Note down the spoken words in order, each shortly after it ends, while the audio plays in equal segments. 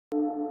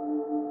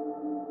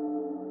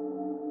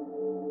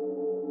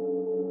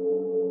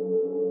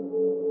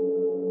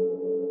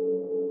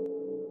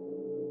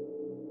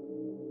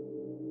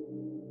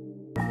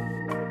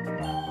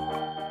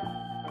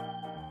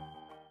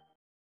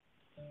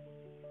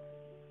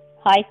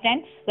Hi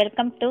friends,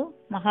 welcome to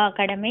மகா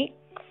academy.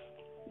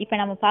 இப்போ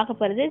நம்ம பார்க்க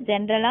போகிறது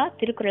ஜென்ரலாக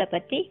திருக்குறளை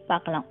பற்றி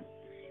பார்க்கலாம்.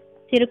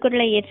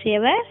 திருக்குறளை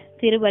இயற்றியவர்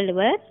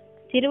திருவள்ளுவர்.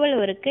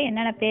 திருவள்ளுவருக்கு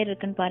என்னென்ன பேர்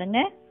இருக்குன்னு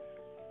பாருங்கள்.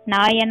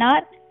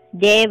 நாயனார்,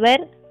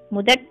 தேவர்,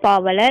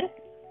 முதற்பாவலர்,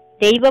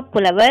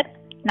 தெய்வப்புலவர்,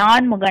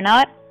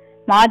 நான்முகனார்,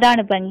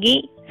 மாதானுபங்கி,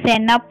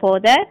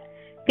 சென்னப்போதர்,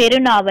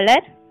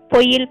 பெருநாவலர்,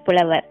 பொய்யில்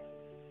புலவர்.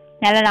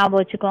 நல்லா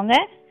ஞாபகம் வச்சுக்கோங்க.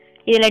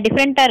 இதில்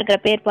டிஃப்ரெண்ட்டாக இருக்கிற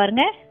பேர்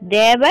பாருங்கள்.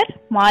 தேவர்,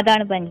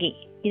 மாதானுபங்கி,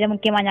 இதை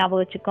முக்கியமாக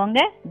ஞாபகம் வச்சுக்கோங்க.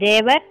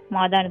 தேவர்,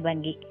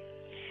 மாதானுபங்கி.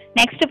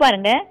 நெக்ஸ்ட்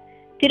பாருங்க,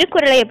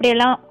 திருக்குறளை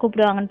எப்படியெல்லாம்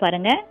கூப்பிடுவாங்கன்னு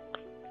பாருங்க.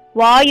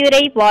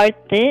 வாயுரை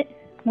வாழ்த்து,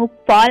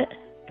 முப்பால்,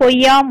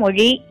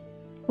 பொய்யாமொழி,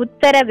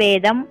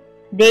 உத்தரவேதம்,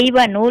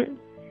 தெய்வ நூல்,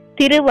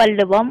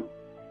 திருவள்ளுவம்,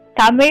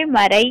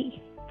 தமிழ்மறை,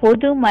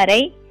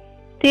 பொதுமறை,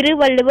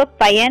 திருவள்ளுவ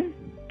பயன்,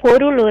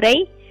 பொருளுரை,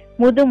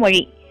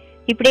 முதுமொழி,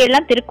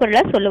 இப்படியெல்லாம்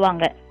திருக்குறளை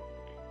சொல்லுவாங்க.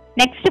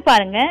 நெக்ஸ்ட்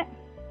பாருங்க,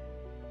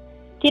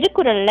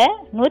 திருக்குறள்ல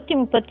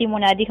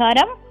 133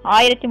 அதிகாரம்,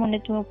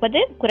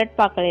 1330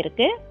 குறட்பாக்கள்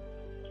இருக்கு.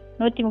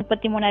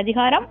 133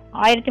 அதிகாரம்,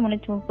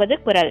 1330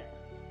 குறள்.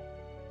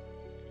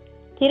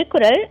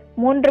 திருக்குறள்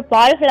 3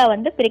 பால்களா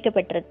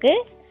பிரிக்கப்பட்டிருக்கு.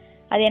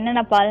 அது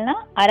என்னென்ன பால்னா,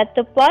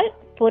 அறத்துப்பால்,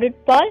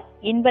 பொருட்பால்,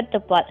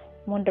 இன்பத்துப்பால்,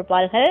 3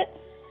 பால்கள்.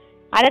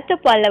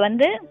 அறத்துப்பால்ல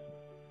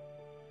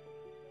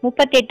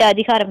 38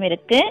 அதிகாரம்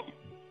இருக்கு.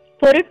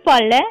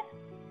 பொருட்பால்ல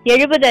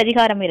 70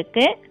 அதிகாரம்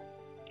இருக்கு.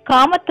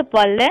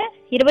 காமத்துப்பால்ல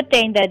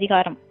 25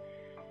 அதிகாரம்.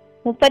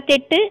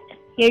 38,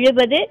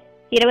 70,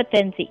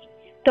 25,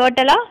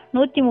 டோட்டலா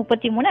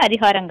 133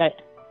 அதிகாரங்கள்.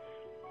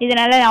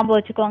 இதனால ஞாபகம்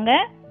வச்சுக்கோங்க.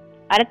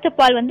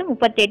 அறத்துப்பால்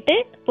 38,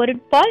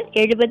 பொருட்பால்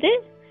 70,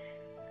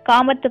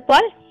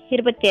 காமத்துப்பால்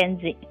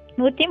 25,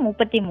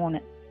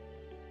 133.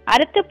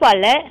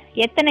 அறத்துப்பால்ல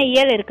எத்தனை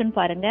இயல் இருக்குன்னு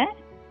பாருங்க.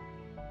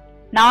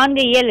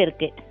 4 இயல்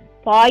இருக்கு.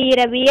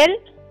 பாயிரவியல்,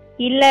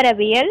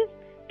 இல்லறவியல்,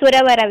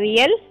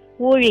 துறவரவியல்,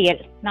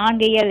 ஊழியல்,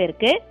 4 இயல்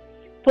இருக்கு.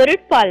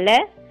 பொருட்பால்ல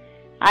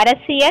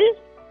அரசியல்,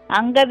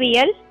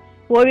 அங்கவியல்,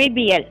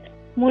 ஒழிபியல்,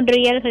 3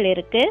 இயல்கள்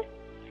இருக்கு.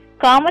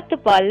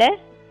 காமத்துப்பால்ல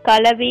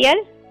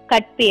களவியல்,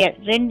 கற்பியல்,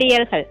 2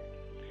 இயல்கள்.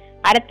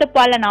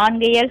 அறத்துப்பால்ல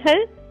 4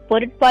 இயல்கள்,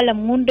 பொருட்பால்ல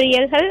 3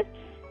 இயல்கள்,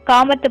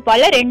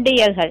 காமத்துப்பால்ல 2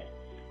 இயல்கள்,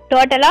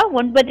 டோட்டலா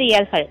 9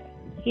 இயல்கள்.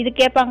 இது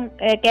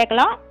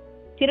கேட்கலாம்,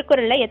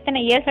 திருக்குறள்ல எத்தனை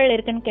இயல்கள்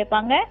இருக்குன்னு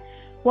கேட்பாங்க.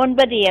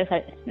 9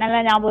 இயல்கள்.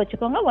 நல்லா ஞாபகம்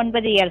வச்சுக்கோங்க,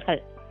 9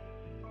 இயல்கள்.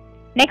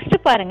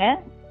 நெக்ஸ்ட் பாருங்க,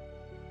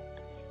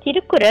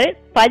 திருக்குறள்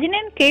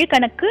 14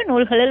 கீழ்கணக்கு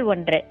நூல்களில்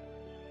ஒன்று.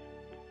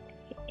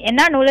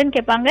 என்ன நூல்னு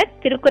கேட்பாங்க.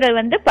 திருக்குறள்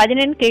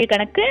 14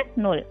 கீழ்கணக்கு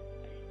நூல்.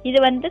 இது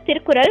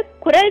திருக்குறள்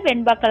குறள்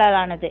வெண்பாக்களால்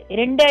ஆனது.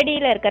 2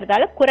 அடியில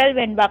இருக்கிறதால குறள்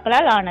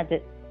வெண்பாக்களால் ஆனது.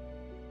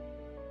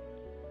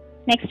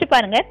 நெக்ஸ்ட்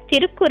பாருங்க,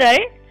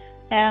 திருக்குறள்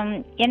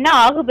என்ன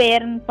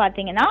ஆகுபெயர்னு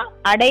பாத்தீங்கன்னா,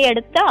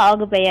 அடையெடுத்த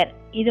ஆகுபெயர்.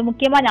 இது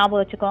முக்கியமா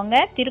ஞாபகம் வச்சுக்கோங்க.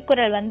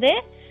 திருக்குறள்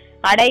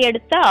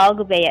அடையெடுத்த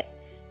ஆகுபெயர்.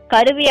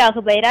 கருவி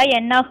ஆகுபெயரா,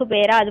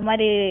 எண்ணாகுபெயரா, அது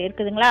மாதிரி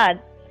இருக்குதுங்களா.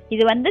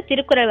 இது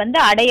திருக்குறள்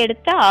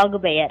அடையெடுத்த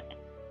ஆகுபெயர்.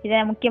 இதை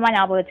முக்கியமா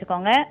ஞாபகம்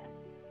வச்சுக்கோங்க.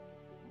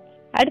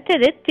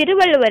 அடுத்தது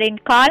திருவள்ளுவரின்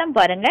காலம்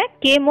பாருங்க,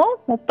 கிமு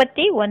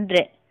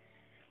 31.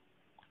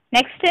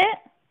 நெக்ஸ்ட்,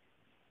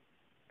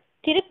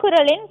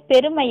 திருக்குறளின்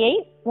பெருமையை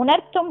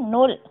உணர்த்தும்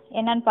நூல்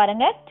என்னன்னு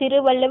பாருங்க.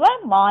 திருவள்ளுவ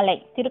மாலை.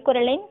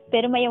 திருக்குறளின்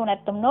பெருமையை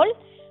உணர்த்தும் நூல்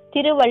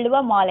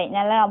திருவள்ளுவ மாலை.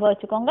 நல்லா ஞாபகம்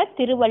வச்சுக்கோங்க,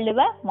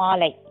 திருவள்ளுவ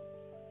மாலை.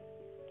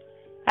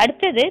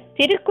 அடுத்தது,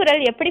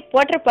 திருக்குறள் எப்படி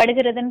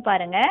போற்றப்படுகிறதுன்னு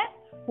பாருங்க.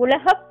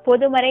 உலக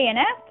பொதுமறை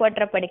என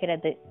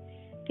போற்றப்படுகிறது.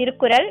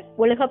 திருக்குறள்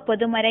உலக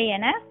பொதுமறை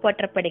என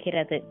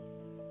போற்றப்படுகிறது.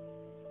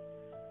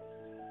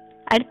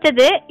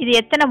 அடுத்தது, இது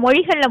எத்தனை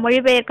மொழிகள்ல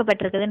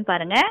மொழிபெயர்க்கப்பட்டிருக்குதுன்னு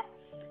பாருங்க.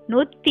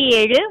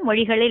 107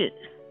 மொழிகளில்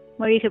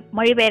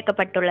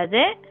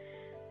மொழிபெயர்க்கப்பட்டுள்ளது.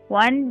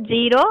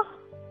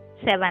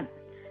 107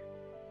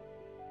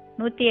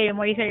 107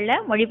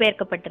 மொழிகள்ல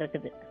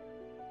மொழிபெயர்க்கப்பட்டிருக்குது.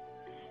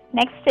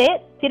 நெக்ஸ்ட்,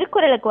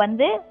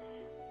 திருக்குறளுக்கு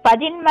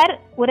பதின்மர்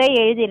உரை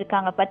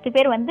எழுதியிருக்காங்க. 10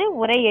 பேர்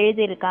உரை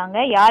எழுதியிருக்காங்க.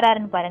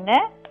 யாருன்னு பாருங்க.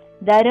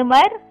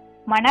 தருமர்,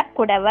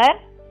 மணக்குடவர்,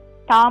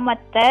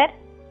 தாமத்தர்,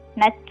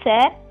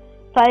 நச்சர்,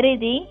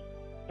 பரிதி,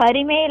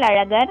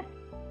 பரிமேலழகர்,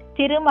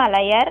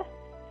 திருமலையர்,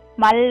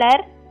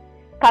 மல்லர்,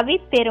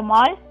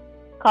 கவிப்பெருமாள்,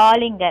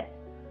 காளிங்கர்,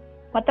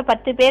 மொத்தம்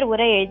 10 பேர்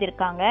உரை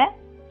எழுதியிருக்காங்க.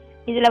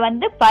 இதுல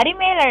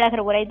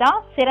பரிமேலழகர் உரை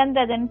தான்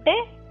சிறந்ததுன்ட்டு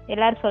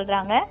எல்லாரும்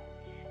சொல்றாங்க.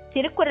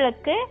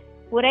 திருக்குறளுக்கு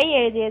உரை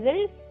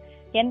எழுதியதில்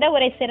எந்த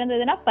உரை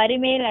சிறந்ததுன்னா,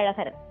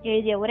 பரிமேலழகர்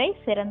எழுதிய உரை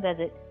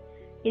சிறந்தது.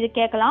 இது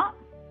கேட்கலாம்.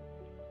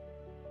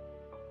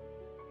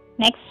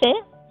 நெக்ஸ்ட்,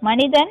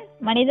 மனிதன்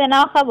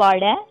மனிதனாக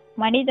வாழ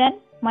மனிதன்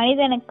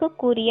மனிதனுக்கு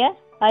கூறிய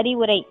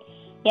அறிவுரை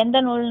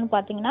எந்த நூல்னு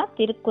பார்த்தீங்கன்னா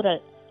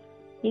திருக்குறள்.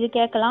 இது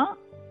கேட்கலாம்.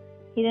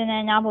 இது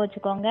ஞாபகம்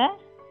வச்சுக்கோங்க.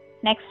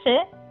 நெக்ஸ்ட்,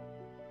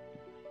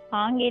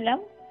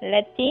 ஆங்கிலம்,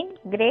 லத்தீன்,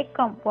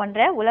 கிரேக்கம்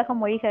போன்ற உலக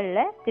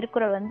மொழிகளில்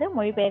திருக்குறள்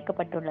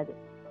மொழிபெயர்க்கப்பட்டுள்ளது.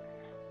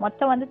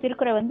 மொத்தம்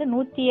திருக்குறள்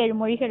 107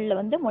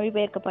 மொழிகளில்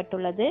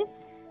மொழிபெயர்க்கப்பட்டுள்ளது.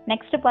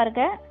 நெக்ஸ்ட்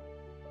பாருங்க,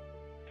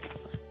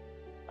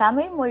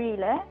 தமிழ்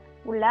மொழியில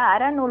உள்ள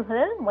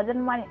அறநூல்கள்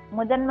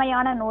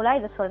முதன்மையான நூலா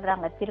இதை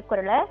சொல்றாங்க.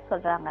 திருக்குறளை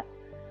சொல்றாங்க.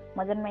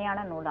 முதன்மையான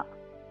நூலா.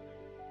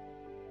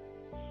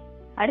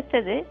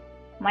 அடுத்தது,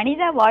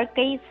 மனித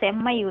வாழ்க்கை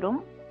செம்மையுறும்,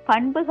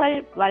 பண்புகள்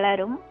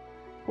வளரும்,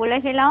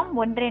 உலகெல்லாம்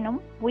ஒன்றெனும்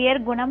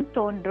உயர்குணம்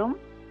தோன்றும்,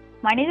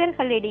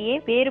 மனிதர்களிடையே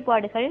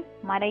வேறுபாடுகள்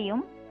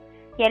மறையும்,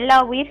 எல்லா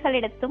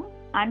உயிர்களிடத்தும்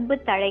அன்பு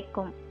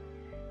தழைக்கும்.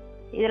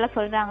 இதெல்லாம்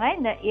சொல்றாங்க.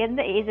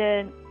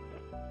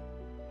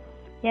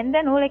 எந்த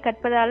நூலை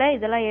கற்பதால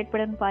இதெல்லாம்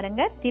ஏற்படும்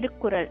பாருங்க.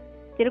 திருக்குறள்.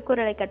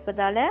 திருக்குறளை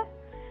கற்பதால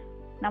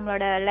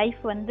நம்மளோட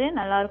லைஃப் வந்து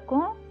நல்லா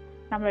இருக்கும்.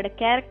 நம்மளோட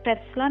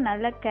கேரக்டர்ஸ்லாம்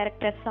நல்ல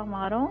கேரக்டர்ஸா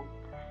மாறும்.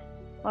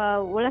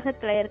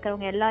 உலகத்துல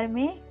இருக்கிறவங்க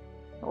எல்லாருமே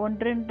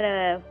ஒன்றுன்ற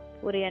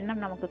ஒரு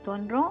எண்ணம் நமக்கு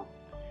தோன்றும்.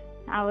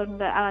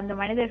 அந்த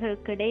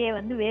மனிதர்களுக்கு இடையே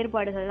வந்து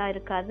வேறுபாடுகள்லாம்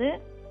இருக்காது.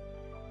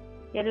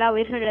 எல்லா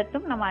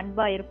உயிர்களிடத்தும் நம்ம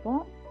அன்பா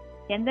இருப்போம்.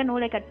 எந்த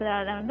நூலை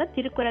கற்பதால வந்து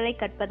திருக்குறளை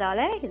கற்பதால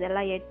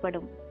இதெல்லாம்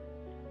ஏற்படும்.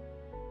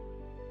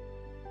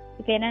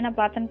 இப்ப என்னென்ன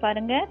பார்த்தோன்னு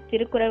பாருங்க.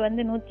 திருக்குறள்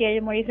வந்து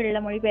 107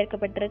 மொழிகள்ல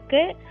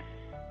மொழிபெயர்க்கப்பட்டிருக்கு.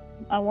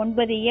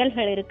 9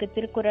 இயல்கள் இருக்கு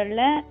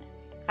திருக்குறள்ல.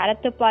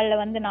 அறத்துப்பால்ல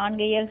வந்து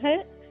 4 இயல்கள்,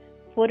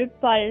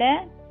 பொருட்பால்ல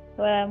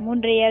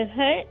 3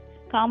 இயல்கள்,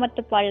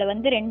 காமத்துப்பால்ல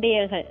வந்து 2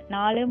 இயல்கள்.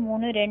 4,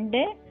 3,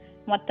 2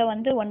 மொத்தம்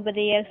வந்து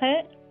 9 இயல்கள்.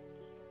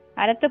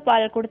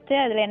 அறத்துப்பால் கொடுத்து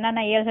அதுல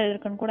என்னென்ன இயல்கள்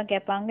இருக்குன்னு கூட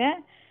கேட்பாங்க.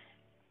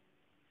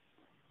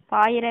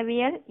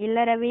 பாயிரவியல்,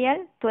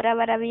 இல்லறவியல்,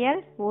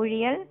 துறவரவியல்,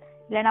 ஊழியல்.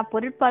 இல்லைன்னா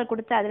பொருட்பால்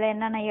கொடுத்து அதுல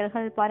என்னென்ன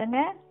இயல்கள் பாருங்க.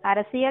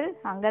 அரசியல்,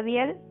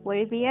 அங்கவியல்,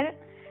 ஒழிவியல்.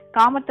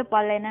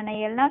 காமத்துப்பால்ல என்னென்ன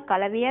இயல்னா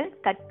களவியல்,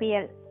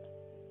 கற்பியல்.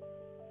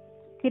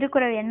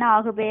 திருக்குறள் என்ன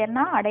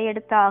ஆகுபெயர்னா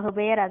அடையெடுத்த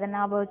ஆகுபெயர், அதை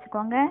ஞாபகம்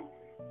வச்சுக்கோங்க.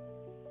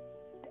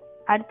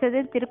 அடுத்தது,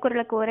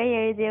 திருக்குறளுக்கு உரை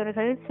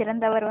எழுதியவர்கள்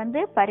சிறந்தவர் வந்து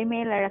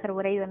பரிமேல் அழகர்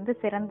உரை வந்து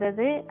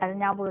சிறந்தது, அதை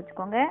ஞாபகம்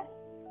வச்சுக்கோங்க.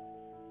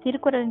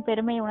 திருக்குறளின்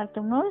பெருமை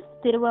உணர்த்தும் நூல்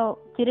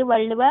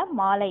திருவள்ளுவ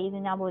மாலை,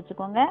 இது ஞாபகம்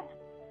வச்சுக்கோங்க.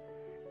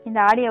 இந்த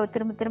ஆடியோவை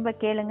திரும்ப திரும்ப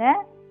கேளுங்க.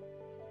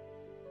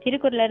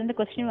 திருக்குறள்ல இருந்து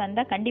கொஸ்டின்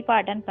வந்தா கண்டிப்பா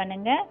அட்டன்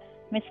பண்ணுங்க,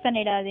 மிஸ்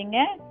பண்ணிடாதீங்க.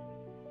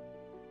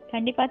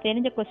 கண்டிப்பா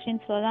தெரிஞ்ச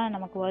கொஸ்டின்ஸ் தான்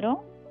நமக்கு வரும்.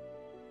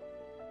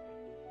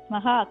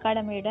 மகா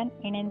அகாடமியுடன்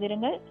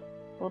இணைந்திருங்கள்.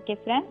 Okay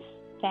friends,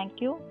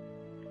 thank you.